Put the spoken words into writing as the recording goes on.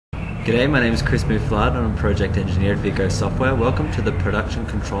G'day, my name is Chris Muflad. I'm a project engineer at Vico Software. Welcome to the Production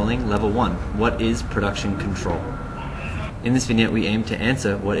Controlling Level 1. What is production control? In this vignette we aim to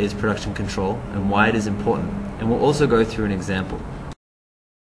answer what is production control and why it is important, and we'll also go through an example.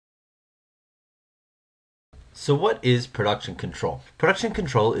 So what is production control? Production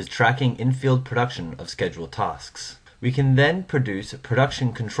control is tracking in-field production of scheduled tasks. We can then produce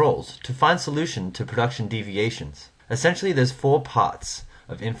production controls to find solution to production deviations. Essentially there's four parts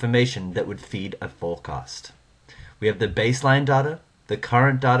of information that would feed a forecast. We have the baseline data, the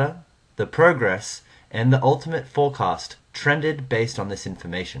current data, the progress, and the ultimate forecast trended based on this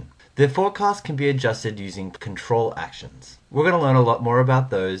information. The forecast can be adjusted using control actions. We're going to learn a lot more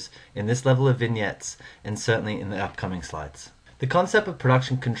about those in this level of vignettes and certainly in the upcoming slides. The concept of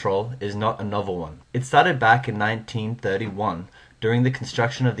production control is not a novel one. It started back in 1931 during the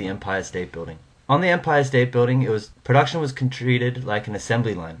construction of the Empire State Building. On the Empire State Building, production was treated like an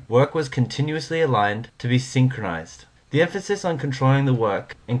assembly line. Work was continuously aligned to be synchronized. The emphasis on controlling the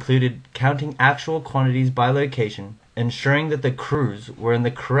work included counting actual quantities by location, ensuring that the crews were in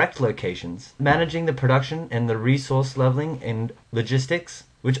the correct locations, managing the production and the resource leveling and logistics,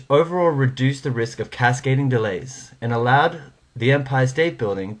 which overall reduced the risk of cascading delays and allowed the Empire State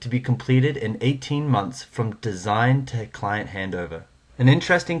Building to be completed in 18 months from design to client handover. An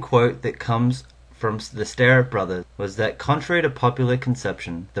interesting quote that comes from the Starrett brothers was that, contrary to popular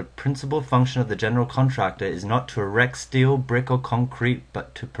conception, the principal function of the general contractor is not to erect steel, brick, or concrete,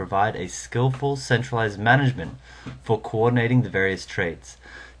 but to provide a skillful, centralized management for coordinating the various trades,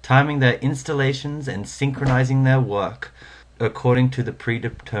 timing their installations and synchronizing their work according to the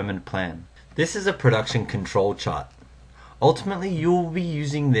predetermined plan. This is a production control chart. Ultimately, you will be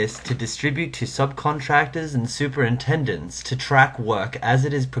using this to distribute to subcontractors and superintendents to track work as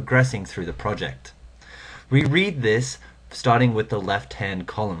it is progressing through the project. We read this starting with the left-hand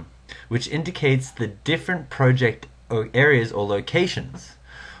column, which indicates the different project areas or locations.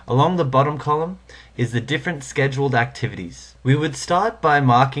 Along the bottom column is the different scheduled activities. We would start by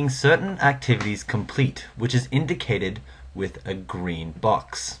marking certain activities complete, which is indicated with a green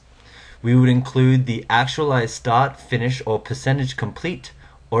box. We would include the actualized start, finish, or percentage complete,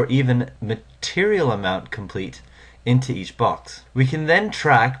 or even material amount complete into each box. We can then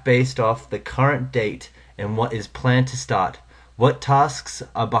track based off the current date and what is planned to start, what tasks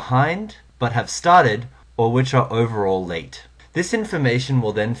are behind but have started, or which are overall late. This information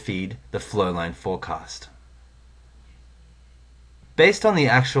will then feed the flowline forecast. Based on the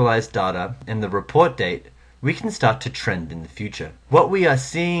actualized data and the report date, we can start to trend in the future. What we are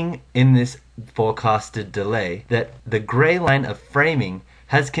seeing in this forecasted delay, that the gray line of framing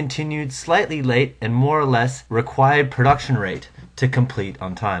has continued slightly late and more or less required production rate to complete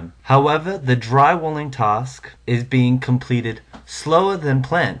on time. However, the drywalling task is being completed slower than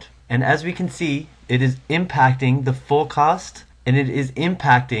planned, and as we can see, it is impacting the forecast and it is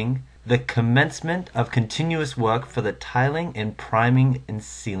impacting the commencement of continuous work for the tiling and priming and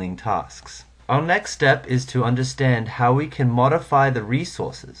sealing tasks. Our next step is to understand how we can modify the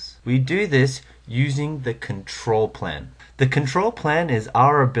resources. We do this using the control plan. The control plan is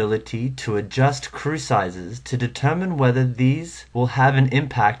our ability to adjust crew sizes to determine whether these will have an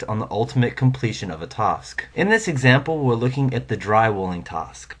impact on the ultimate completion of a task. In this example, we're looking at the drywalling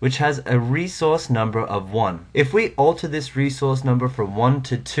task, which has a resource number of 1. If we alter this resource number from 1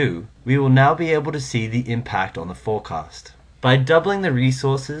 to 2, we will now be able to see the impact on the forecast. By doubling the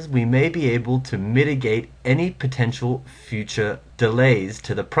resources, we may be able to mitigate any potential future delays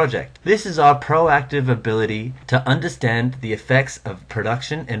to the project. This is our proactive ability to understand the effects of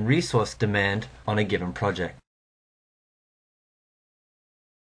production and resource demand on a given project.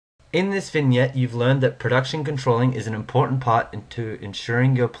 In this vignette, you've learned that production controlling is an important part into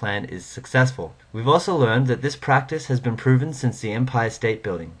ensuring your plan is successful. We've also learned that this practice has been proven since the Empire State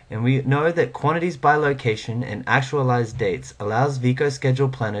Building, and we know that quantities by location and actualized dates allows Vico Schedule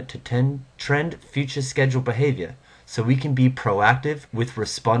Planner to trend future schedule behavior, so we can be proactive with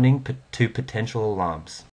responding to potential alarms.